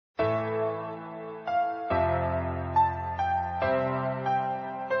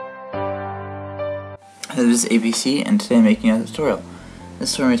This is ABC, and today I'm making a tutorial.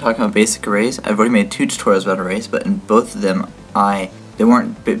 This time we're talking about basic arrays. I've already made 2 tutorials about arrays, but in both of them, they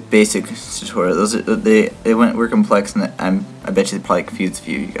weren't basic tutorials. Were complex, and I bet you they probably confused a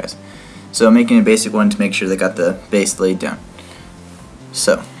few of you guys. So I'm making a basic one to make sure they got the base laid down.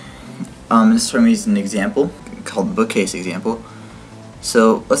 So, this time I'm using an example called the bookcase example.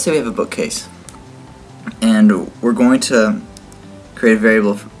 So let's say we have a bookcase, and we're going to create a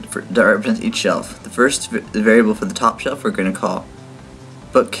variable that represents each shelf. The variable for the top shelf we're going to call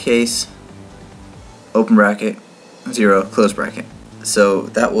bookcase open bracket 0 close bracket. So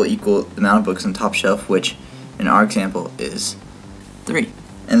that will equal the amount of books on the top shelf, which in our example is 3.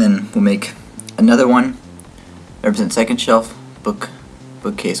 And then we'll make another one that represents second shelf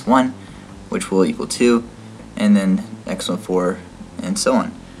bookcase 1, which will equal 2, and then next one 4, and so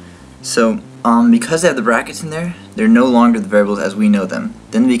on. So because they have the brackets in there, they're no longer the variables as we know them.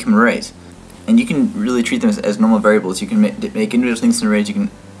 Then they become arrays. And you can really treat them as normal variables. You can make individual things in arrays, you can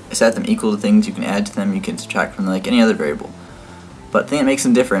set them equal to things, you can add to them, you can subtract from them like any other variable. But the thing that makes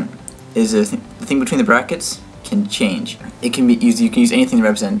them different is the thing between the brackets can change. It can be used, you can use anything to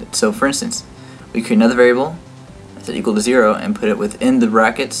represent it. So for instance, we create another variable that's equal to 0 and put it within the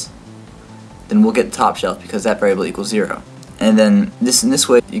brackets, then we'll get the top shelf because that variable equals 0. And then in this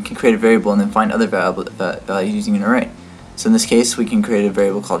way you can create a variable and then find other values using an array. So in this case we can create a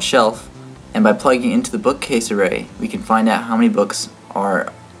variable called shelf, and by plugging into the bookcase array we can find out how many books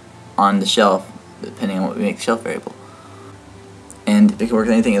are on the shelf depending on what we make the shelf variable. And it can work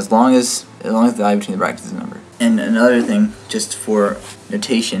with anything as long as the value between the brackets is a number. And another thing, just for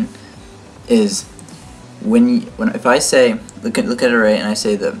notation, is if I say look at an array and I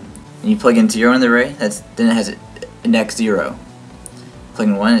say and you plug in 0 in the array, then it has index 0. Plug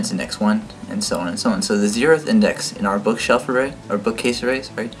in 1, it's index 1, and so on and so on. So the 0th index in our bookshelf array, or bookcase array,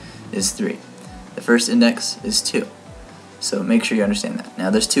 is 3. The first index is 2. So make sure you understand that.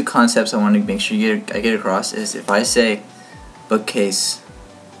 Now there's 2 concepts I want to make sure I get across. Is if I say bookcase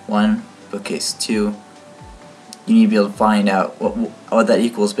 1, bookcase 2, you need to be able to find out what that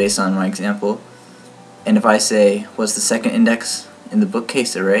equals based on my example. And if I say what's the second index in the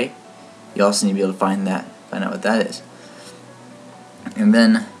bookcase array, you also need to be able to find out what that is. And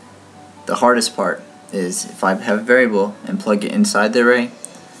then the hardest part is if I have a variable and plug it inside the array,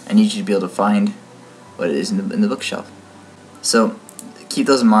 I need you to be able to find what it is in the bookshelf. So keep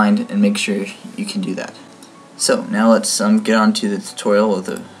those in mind and make sure you can do that. So now let's get on to the tutorial with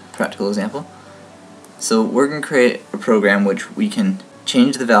a practical example. So we're going to create a program which we can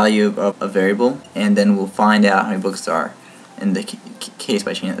change the value of a variable, and then we'll find out how many books there are in the case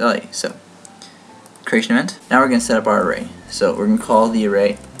by changing the value. So creation event. Now we're going to set up our array. So we're going to call the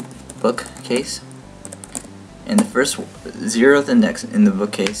array bookcase, and the first 0th index in the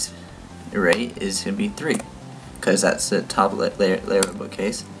bookcase array is going to be 3, because that's the top layer of the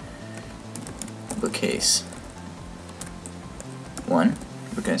bookcase. Bookcase 1,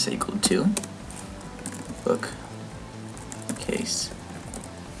 we're going to say equal to 2. Bookcase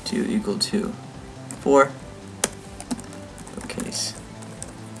 2 equal to 4. Bookcase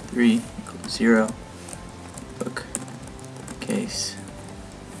 3 equal to 0. Bookcase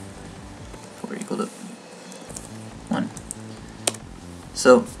 4 equal to 1.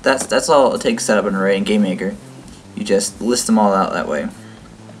 So that's all it takes to set up an array in GameMaker. You just list them all out that way.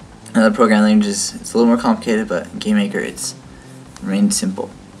 Now the programming language it's a little more complicated, but in GameMaker it's remained simple.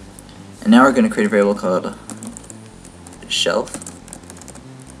 And now we're going to create a variable called shelf,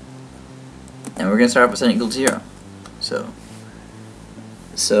 and we're going to start off with % equal to 0.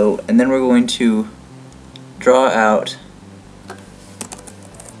 So and then we're going to draw out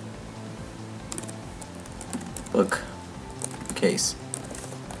bookcase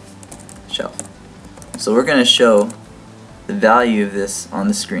shelf. So we're going to show the value of this on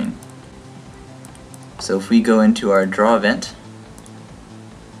the screen. So if we go into our draw event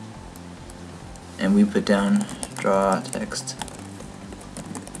and we put down draw text,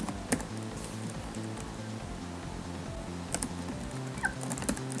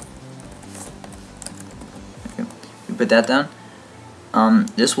 okay, we put that down,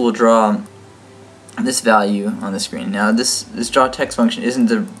 this will draw this value on the screen. Now this draw text function isn't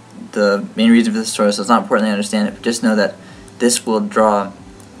the main reason for this tutorial, so it's not important to understand it, but just know that this will draw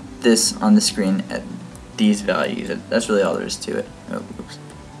this on the screen at these values. That's really all there is to it. Oh, oops.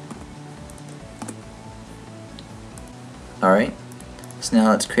 Alright, so now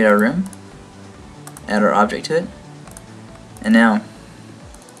let's create our room, add our object to it, and now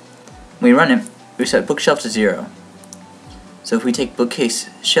when we run it, we set bookshelf to 0. So if we take bookcase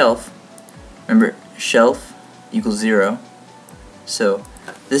shelf, remember shelf equals 0, so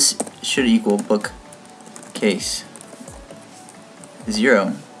this should equal case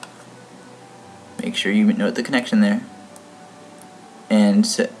 0. Make sure you note the connection there. And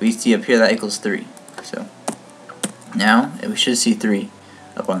so we see up here that equals 3. So now we should see 3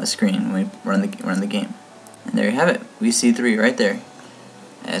 up on the screen when we run the game. And there you have it. We see 3 right there,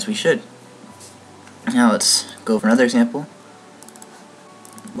 as we should. Now let's go for another example.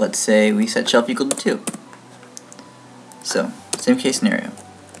 Let's say we set shelf equal to 2. So same case scenario.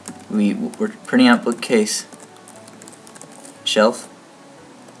 We're printing out bookcase shelf.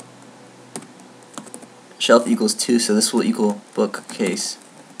 Shelf equals 2, so this will equal bookcase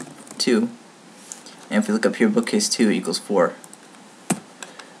 2. And if we look up here, bookcase 2 equals 4.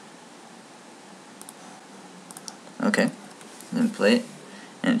 Okay, then play it,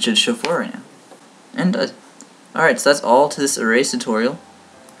 and it should show 4 right now. And does. Alright, so that's all to this arrays tutorial.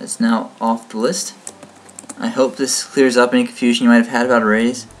 It's now off the list. I hope this clears up any confusion you might have had about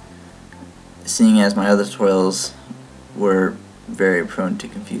arrays, seeing as my other tutorials were very prone to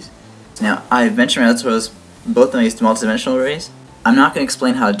confuse. Now, I've mentioned my other tutorials, both of them used multidimensional arrays. I'm not going to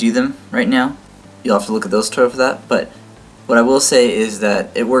explain how to do them right now. You'll have to look at those tutorials for that, but what I will say is that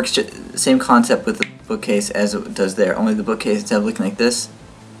it works the same concept with the bookcase as it does there, only the bookcase, instead of looking like this,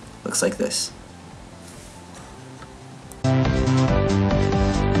 looks like this.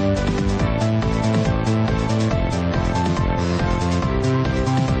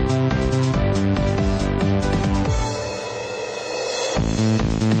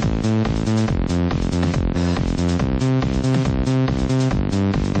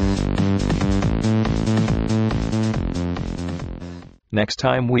 Next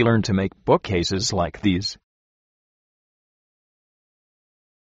time we learn to make bookcases like these.